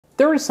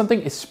There is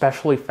something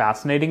especially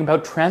fascinating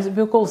about transit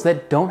vehicles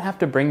that don't have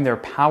to bring their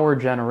power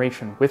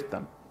generation with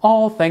them,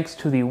 all thanks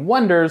to the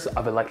wonders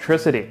of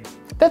electricity.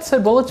 That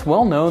said, while it's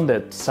well known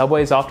that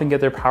subways often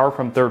get their power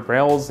from third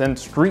rails and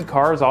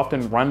streetcars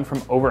often run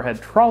from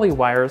overhead trolley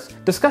wires,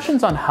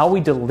 discussions on how we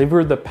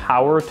deliver the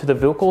power to the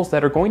vehicles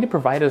that are going to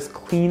provide us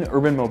clean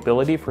urban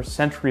mobility for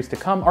centuries to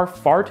come are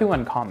far too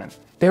uncommon.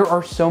 There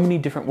are so many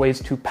different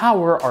ways to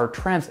power our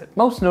transit,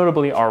 most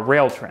notably our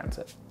rail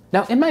transit.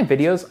 Now, in my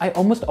videos, I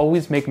almost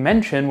always make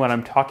mention when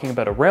I'm talking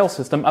about a rail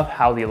system of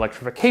how the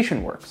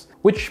electrification works,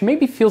 which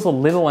maybe feels a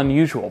little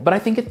unusual, but I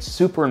think it's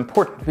super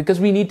important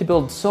because we need to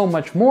build so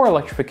much more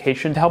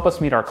electrification to help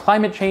us meet our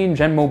climate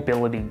change and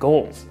mobility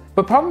goals.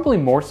 But probably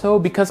more so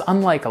because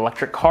unlike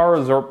electric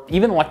cars or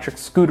even electric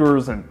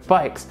scooters and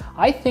bikes,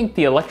 I think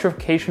the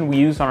electrification we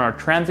use on our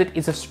transit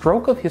is a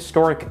stroke of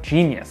historic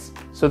genius.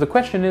 So the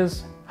question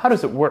is, how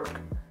does it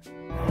work?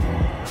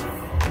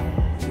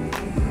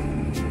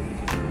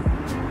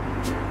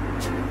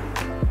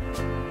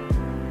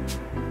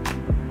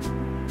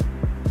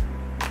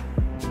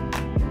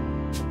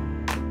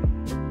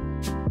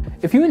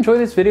 If you enjoy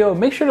this video,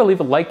 make sure to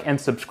leave a like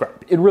and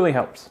subscribe. It really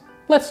helps.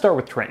 Let's start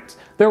with trains.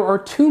 There are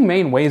two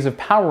main ways of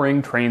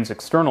powering trains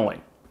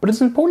externally. But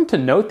it's important to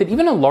note that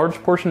even a large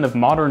portion of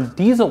modern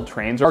diesel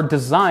trains are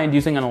designed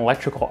using an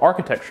electrical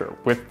architecture,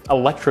 with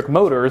electric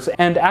motors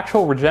and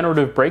actual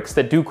regenerative brakes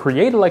that do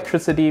create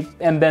electricity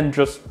and then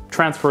just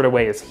transfer it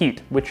away as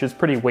heat, which is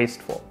pretty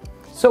wasteful.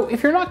 So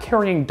if you're not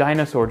carrying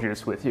dinosaur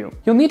juice with you,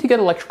 you'll need to get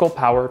electrical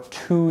power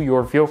to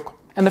your vehicle.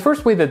 And the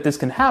first way that this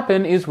can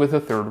happen is with a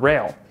third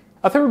rail.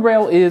 A third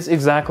rail is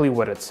exactly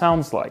what it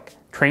sounds like.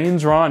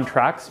 Trains run on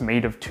tracks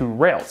made of two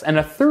rails, and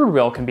a third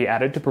rail can be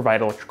added to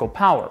provide electrical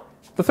power.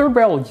 The third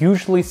rail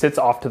usually sits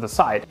off to the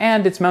side,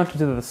 and it's mounted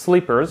to the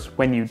sleepers,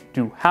 when you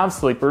do have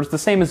sleepers, the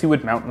same as you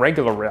would mount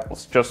regular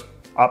rails, just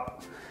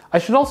up. I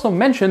should also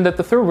mention that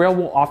the third rail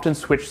will often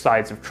switch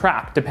sides of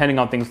track, depending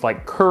on things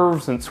like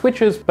curves and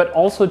switches, but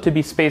also to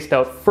be spaced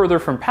out further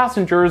from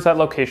passengers at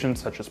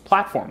locations such as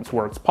platforms,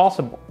 where it's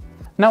possible.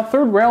 Now,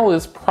 third rail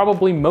is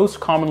probably most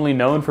commonly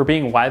known for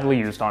being widely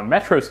used on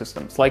metro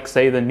systems, like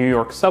say the New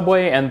York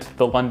subway and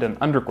the London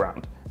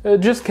Underground.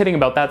 Just kidding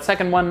about that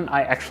second one,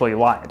 I actually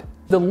lied.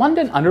 The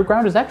London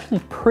Underground is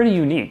actually pretty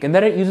unique in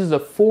that it uses a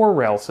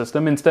four-rail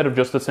system instead of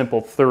just a simple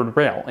third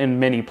rail in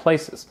many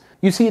places.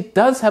 You see, it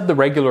does have the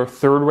regular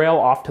third rail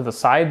off to the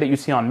side that you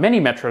see on many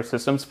metro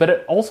systems, but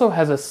it also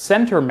has a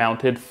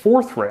center-mounted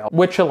fourth rail,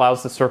 which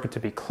allows the circuit to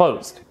be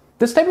closed.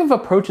 This type of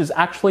approach is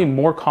actually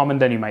more common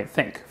than you might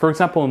think. For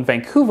example, in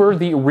Vancouver,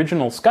 the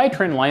original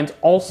SkyTrain lines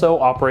also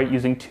operate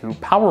using two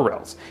power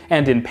rails.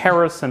 And in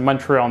Paris and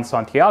Montreal and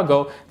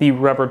Santiago, the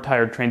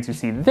rubber-tired trains you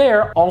see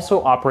there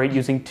also operate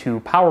using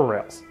two power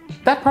rails.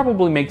 That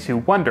probably makes you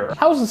wonder,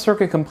 how is the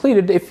circuit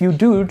completed if you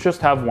do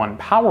just have one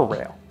power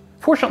rail?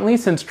 Fortunately,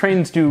 since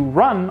trains do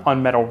run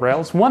on metal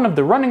rails, one of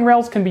the running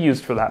rails can be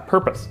used for that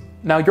purpose.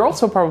 Now, you're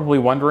also probably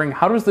wondering,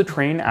 how does the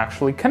train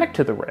actually connect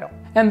to the rail?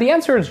 And the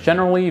answer is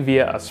generally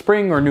via a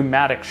spring or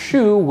pneumatic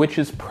shoe which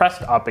is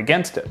pressed up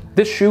against it.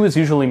 This shoe is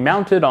usually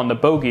mounted on the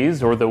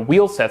bogies or the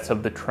wheel sets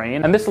of the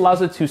train, and this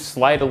allows it to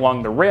slide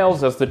along the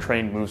rails as the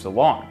train moves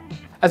along.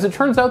 As it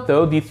turns out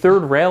though, the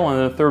third rail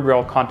and the third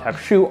rail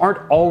contact shoe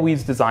aren't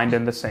always designed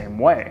in the same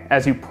way,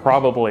 as you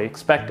probably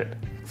expected.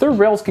 Third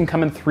rails can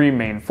come in three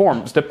main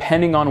forms,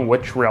 depending on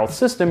which rail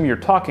system you're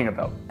talking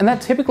about. And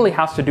that typically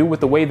has to do with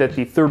the way that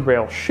the third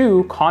rail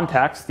shoe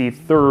contacts the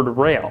third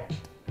rail.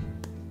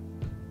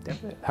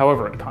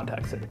 However it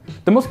contacts it.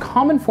 The most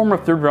common form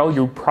of third rail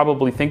you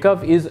probably think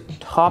of is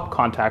top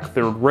contact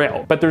third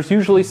rail, but there's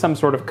usually some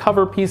sort of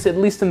cover piece, at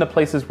least in the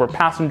places where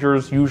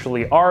passengers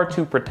usually are,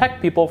 to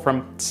protect people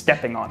from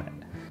stepping on it.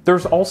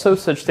 There's also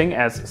such thing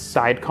as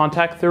side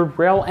contact third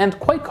rail, and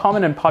quite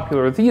common and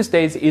popular these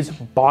days is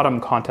bottom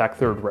contact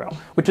third rail,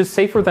 which is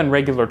safer than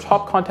regular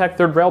top contact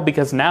third rail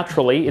because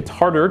naturally it's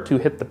harder to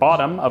hit the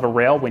bottom of a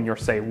rail when you're,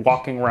 say,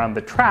 walking around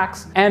the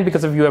tracks, and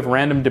because if you have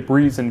random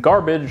debris and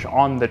garbage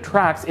on the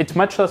tracks, it's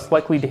much less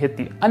likely to hit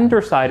the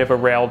underside of a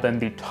rail than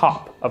the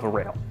top of a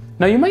rail.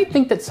 Now, you might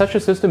think that such a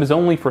system is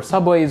only for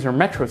subways or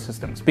metro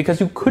systems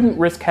because you couldn't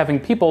risk having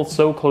people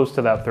so close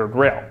to that third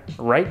rail,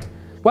 right?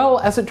 Well,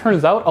 as it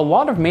turns out, a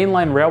lot of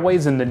mainline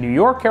railways in the New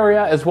York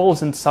area, as well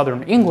as in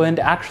southern England,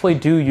 actually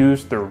do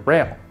use third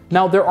rail.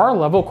 Now, there are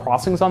level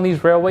crossings on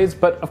these railways,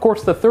 but of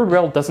course the third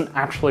rail doesn't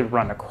actually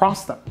run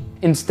across them.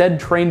 Instead,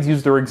 trains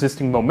use their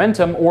existing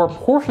momentum, or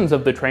portions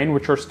of the train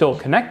which are still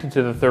connected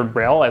to the third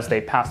rail as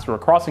they pass through a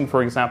crossing,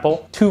 for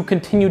example, to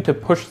continue to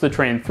push the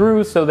train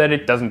through so that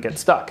it doesn't get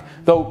stuck.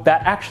 Though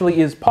that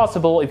actually is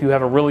possible if you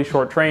have a really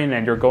short train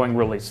and you're going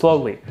really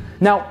slowly.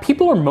 Now,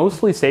 people are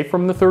mostly safe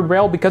from the third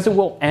rail because it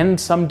will end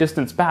some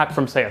distance back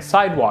from, say, a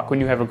sidewalk when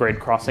you have a grade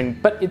crossing,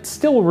 but it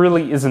still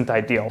really isn't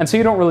ideal, and so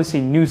you don't really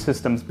see new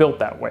systems built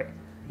that way.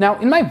 Now,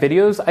 in my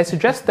videos, I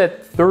suggest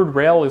that third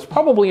rail is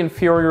probably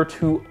inferior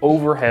to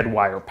overhead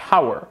wire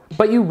power,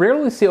 but you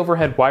rarely see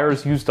overhead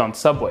wires used on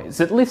subways,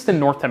 at least in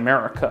North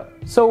America.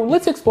 So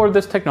let's explore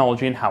this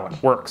technology and how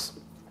it works.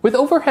 With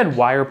overhead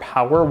wire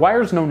power,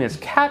 wires known as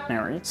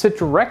catenary sit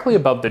directly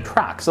above the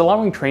tracks,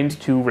 allowing trains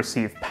to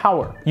receive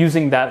power,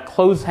 using that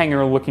clothes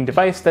hanger looking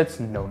device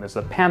that's known as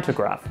a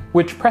pantograph,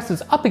 which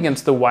presses up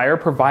against the wire,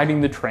 providing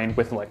the train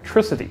with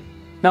electricity.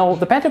 Now,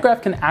 the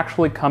pantograph can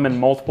actually come in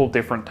multiple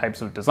different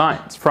types of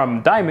designs,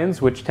 from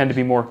diamonds, which tend to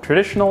be more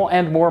traditional,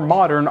 and more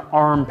modern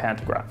arm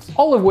pantographs,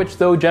 all of which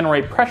though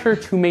generate pressure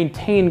to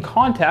maintain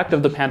contact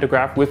of the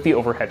pantograph with the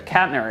overhead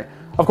catenary.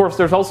 Of course,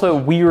 there's also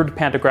weird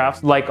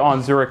pantographs like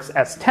on Zurich's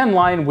S10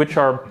 line, which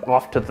are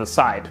off to the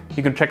side.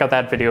 You can check out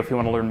that video if you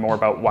want to learn more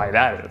about why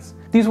that is.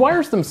 These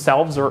wires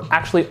themselves are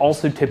actually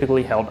also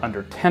typically held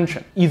under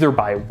tension, either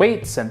by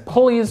weights and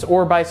pulleys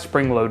or by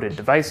spring-loaded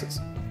devices.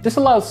 This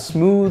allows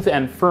smooth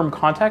and firm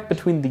contact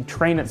between the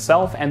train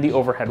itself and the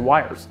overhead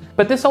wires.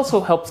 But this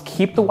also helps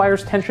keep the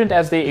wires tensioned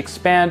as they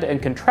expand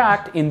and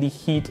contract in the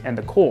heat and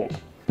the cold.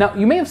 Now,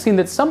 you may have seen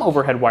that some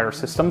overhead wire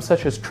systems,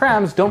 such as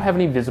trams, don't have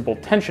any visible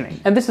tensioning.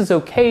 And this is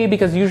okay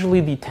because usually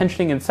the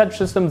tensioning in such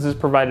systems is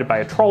provided by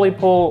a trolley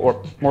pull,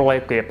 or more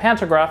likely a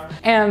pantograph,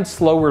 and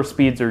slower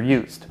speeds are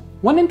used.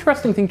 One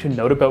interesting thing to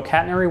note about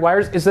catenary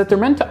wires is that they're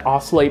meant to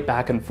oscillate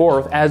back and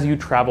forth as you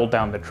travel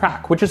down the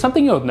track, which is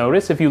something you'll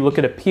notice if you look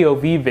at a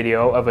POV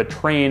video of a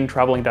train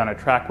traveling down a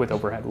track with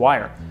overhead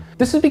wire.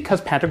 This is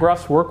because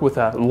pantographs work with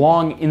a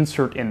long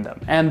insert in them,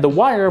 and the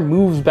wire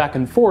moves back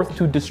and forth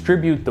to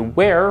distribute the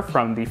wear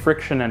from the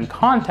friction and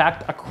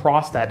contact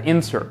across that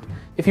insert.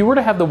 If you were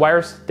to have the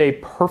wire stay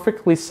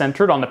perfectly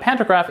centered on the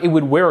pantograph, it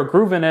would wear a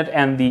groove in it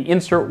and the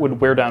insert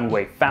would wear down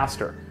way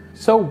faster.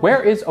 So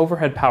where is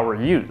overhead power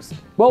used?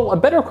 Well, a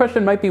better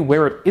question might be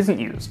where it isn't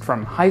used.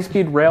 From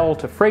high-speed rail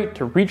to freight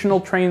to regional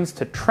trains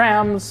to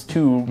trams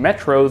to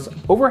metros,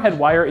 overhead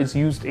wire is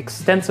used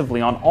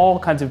extensively on all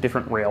kinds of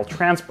different rail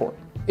transport.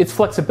 Its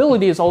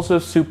flexibility is also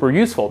super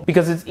useful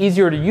because it's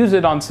easier to use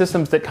it on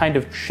systems that kind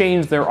of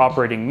change their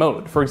operating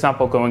mode. For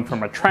example, going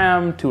from a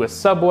tram to a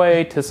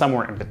subway to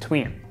somewhere in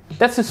between.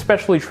 That's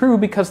especially true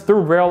because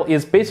third rail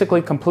is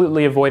basically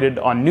completely avoided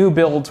on new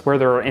builds where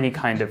there are any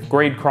kind of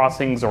grade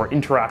crossings or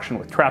interaction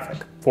with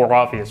traffic, for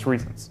obvious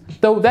reasons.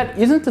 Though that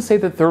isn't to say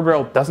that third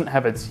rail doesn't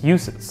have its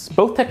uses.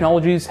 Both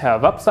technologies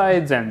have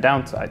upsides and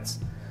downsides.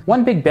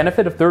 One big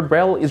benefit of third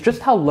rail is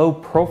just how low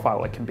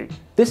profile it can be.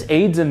 This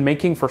aids in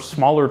making for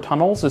smaller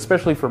tunnels,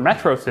 especially for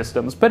metro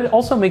systems, but it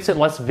also makes it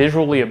less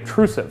visually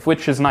obtrusive,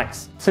 which is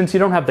nice, since you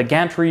don't have the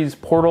gantries,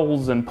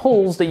 portals, and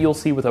pulls that you'll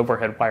see with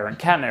overhead wire and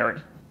catenary.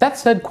 That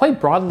said,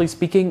 quite broadly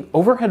speaking,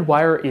 overhead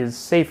wire is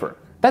safer.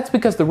 That's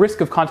because the risk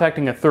of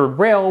contacting a third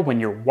rail when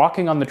you're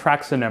walking on the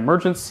tracks in an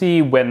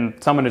emergency, when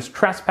someone is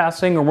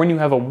trespassing, or when you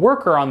have a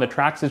worker on the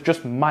tracks is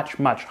just much,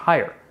 much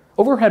higher.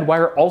 Overhead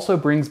wire also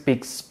brings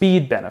big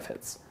speed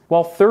benefits.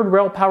 While third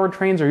rail powered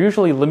trains are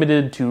usually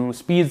limited to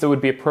speeds that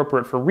would be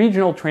appropriate for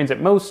regional trains at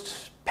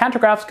most,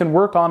 pantographs can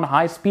work on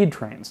high-speed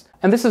trains.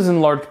 And this is in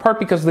large part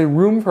because the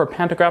room for a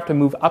pantograph to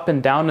move up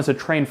and down as a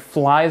train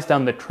flies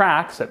down the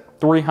tracks at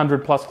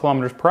 300 plus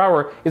kilometers per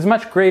hour is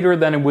much greater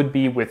than it would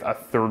be with a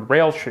third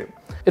rail shoe.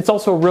 It's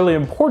also really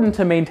important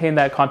to maintain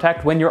that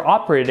contact when you're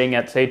operating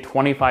at, say,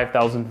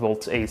 25,000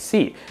 volts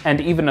AC, and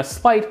even a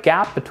slight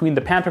gap between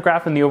the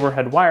pantograph and the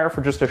overhead wire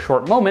for just a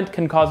short moment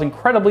can cause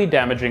incredibly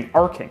damaging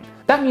arcing.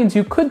 That means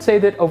you could say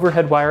that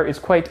overhead wire is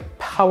quite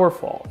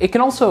powerful. It can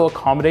also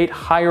accommodate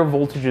higher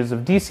voltages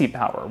of DC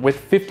power, with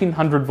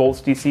 1500 volts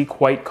DC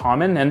quite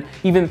common, and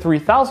even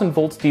 3000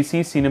 volts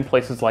DC seen in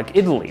places like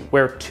Italy,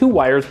 where two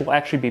wires will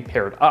actually be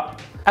paired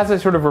up. As I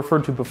sort of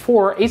referred to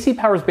before, AC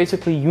power is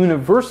basically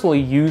universally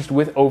used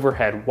with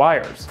overhead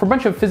wires, for a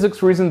bunch of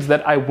physics reasons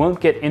that I won't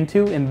get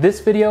into in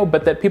this video,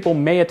 but that people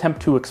may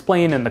attempt to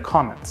explain in the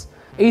comments.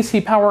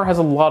 AC power has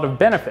a lot of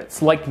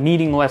benefits, like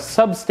needing less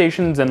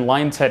substations and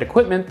line-side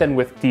equipment than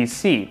with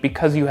DC,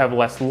 because you have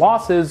less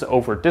losses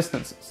over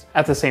distances.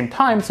 At the same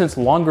time, since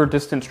longer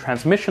distance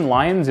transmission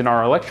lines in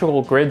our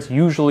electrical grids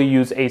usually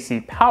use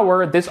AC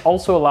power, this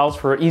also allows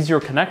for easier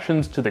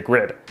connections to the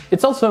grid.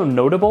 It's also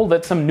notable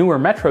that some newer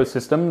metro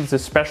systems,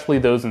 especially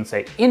those in,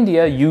 say,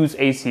 India, use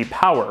AC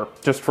power,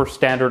 just for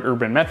standard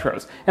urban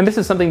metros, and this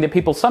is something that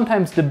people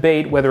sometimes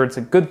debate whether it's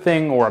a good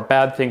thing or a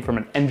bad thing from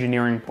an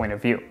engineering point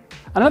of view.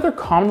 Another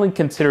commonly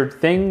considered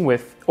thing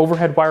with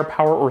overhead wire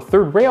power or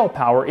third rail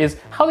power is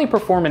how they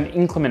perform in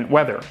inclement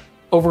weather.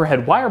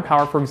 Overhead wire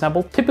power, for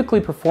example,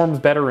 typically performs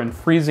better in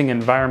freezing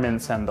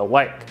environments and the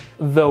like,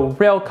 though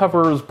rail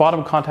covers,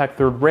 bottom contact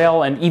third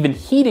rail, and even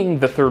heating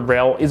the third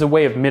rail is a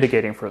way of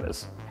mitigating for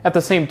this. At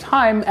the same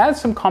time,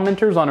 as some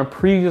commenters on a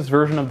previous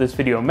version of this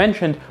video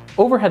mentioned,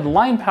 overhead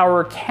line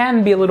power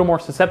can be a little more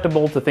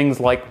susceptible to things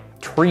like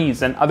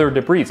trees and other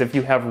debris if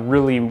you have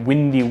really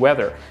windy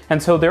weather,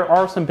 and so there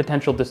are some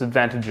potential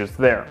disadvantages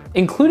there.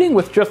 Including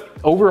with just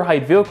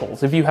overheight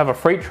vehicles, if you have a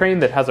freight train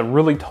that has a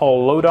really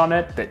tall load on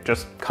it that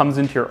just comes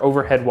into your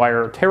overhead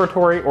wire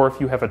territory, or if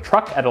you have a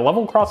truck at a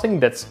level crossing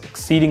that's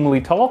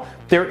exceedingly tall,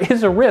 there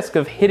is a risk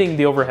of hitting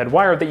the overhead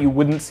wire that you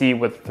wouldn't see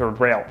with third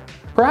rail.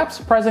 Perhaps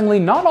surprisingly,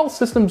 not all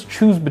systems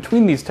choose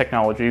between these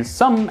technologies,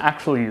 some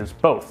actually use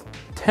both.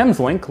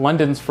 Thameslink,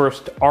 London's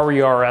first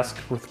RER-esque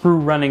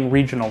through-running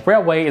regional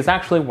railway, is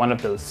actually one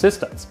of those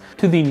systems.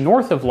 To the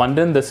north of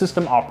London, the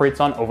system operates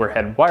on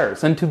overhead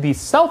wires, and to the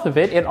south of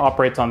it, it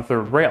operates on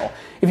third rail.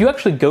 If you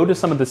actually go to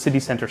some of the city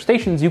centre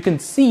stations, you can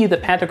see the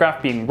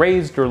pantograph being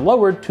raised or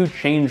lowered to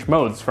change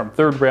modes from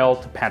third rail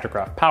to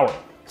pantograph power.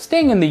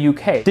 Staying in the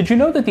UK, did you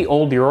know that the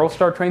old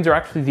Eurostar trains are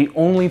actually the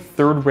only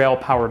third rail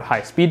powered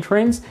high-speed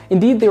trains?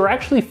 Indeed, they were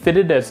actually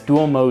fitted as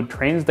dual-mode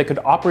trains that could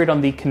operate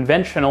on the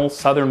conventional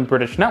southern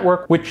British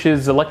network, which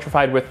is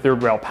electrified with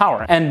third rail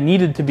power, and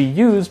needed to be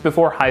used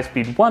before High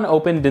Speed 1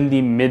 opened in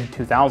the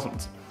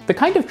mid-2000s. The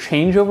kind of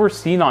changeover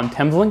seen on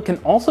Thameslink can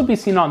also be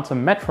seen on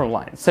some metro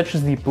lines, such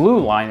as the Blue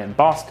Line in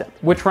Boston,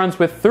 which runs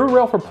with third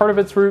rail for part of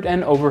its route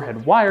and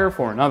overhead wire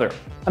for another.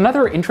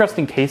 Another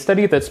interesting case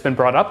study that's been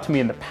brought up to me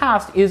in the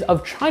past is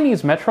of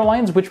Chinese metro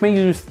lines which may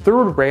use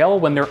third rail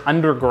when they're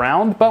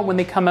underground, but when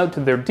they come out to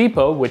their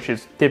depot, which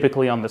is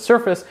typically on the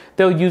surface,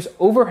 they'll use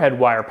overhead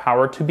wire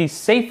power to be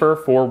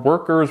safer for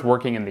workers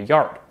working in the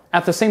yard.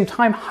 At the same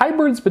time,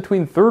 hybrids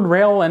between third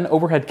rail and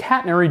overhead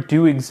catenary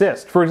do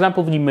exist. For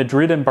example, the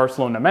Madrid and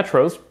Barcelona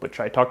metros, which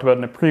I talked about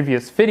in a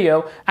previous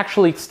video,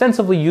 actually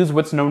extensively use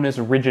what's known as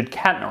rigid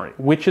catenary,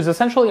 which is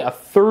essentially a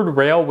third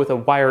rail with a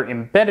wire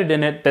embedded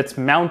in it that's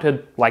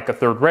mounted like a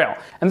third rail.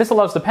 And this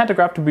allows the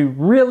pantograph to be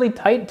really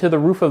tight to the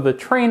roof of the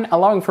train,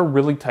 allowing for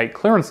really tight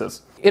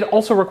clearances. It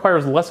also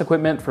requires less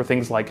equipment for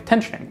things like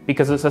tensioning,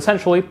 because it's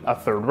essentially a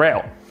third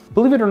rail.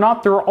 Believe it or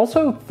not, there are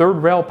also third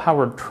rail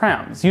powered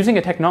trams. Using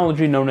a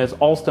technology known as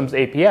Alstom's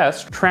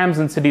APS, trams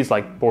in cities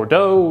like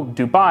Bordeaux,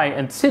 Dubai,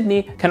 and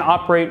Sydney can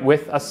operate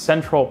with a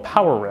central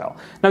power rail.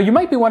 Now you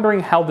might be wondering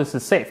how this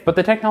is safe, but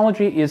the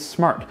technology is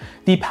smart.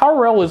 The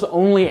power rail is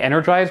only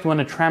energized when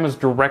a tram is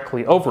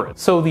directly over it,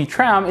 so the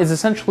tram is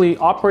essentially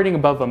operating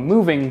above a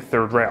moving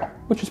third rail,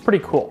 which is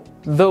pretty cool.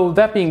 Though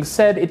that being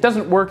said, it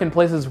doesn't work in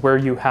places where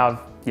you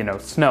have,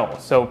 snow,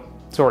 so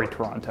sorry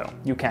Toronto,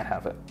 you can't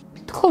have it.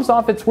 To close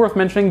off, it's worth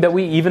mentioning that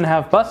we even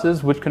have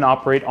buses which can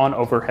operate on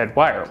overhead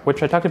wire,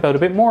 which I talked about a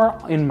bit more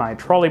in my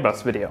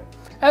trolleybus video.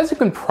 As you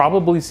can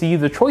probably see,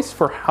 the choice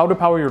for how to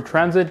power your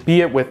transit,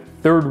 be it with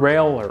third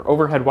rail or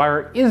overhead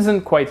wire,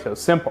 isn't quite so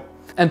simple.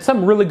 And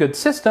some really good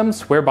systems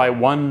swear by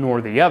one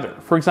or the other.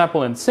 For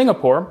example, in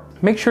Singapore,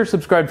 make sure to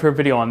subscribe for a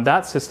video on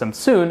that system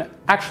soon,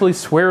 actually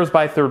swears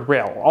by third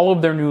rail. All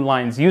of their new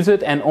lines use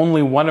it, and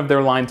only one of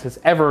their lines has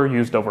ever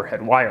used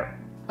overhead wire.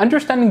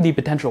 Understanding the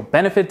potential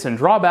benefits and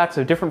drawbacks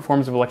of different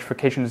forms of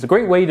electrification is a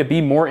great way to be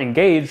more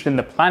engaged in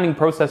the planning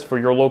process for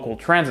your local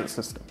transit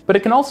system. But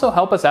it can also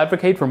help us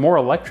advocate for more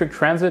electric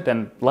transit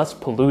and less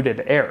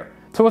polluted air.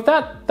 So with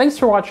that, thanks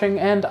for watching,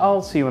 and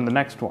I'll see you in the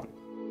next one.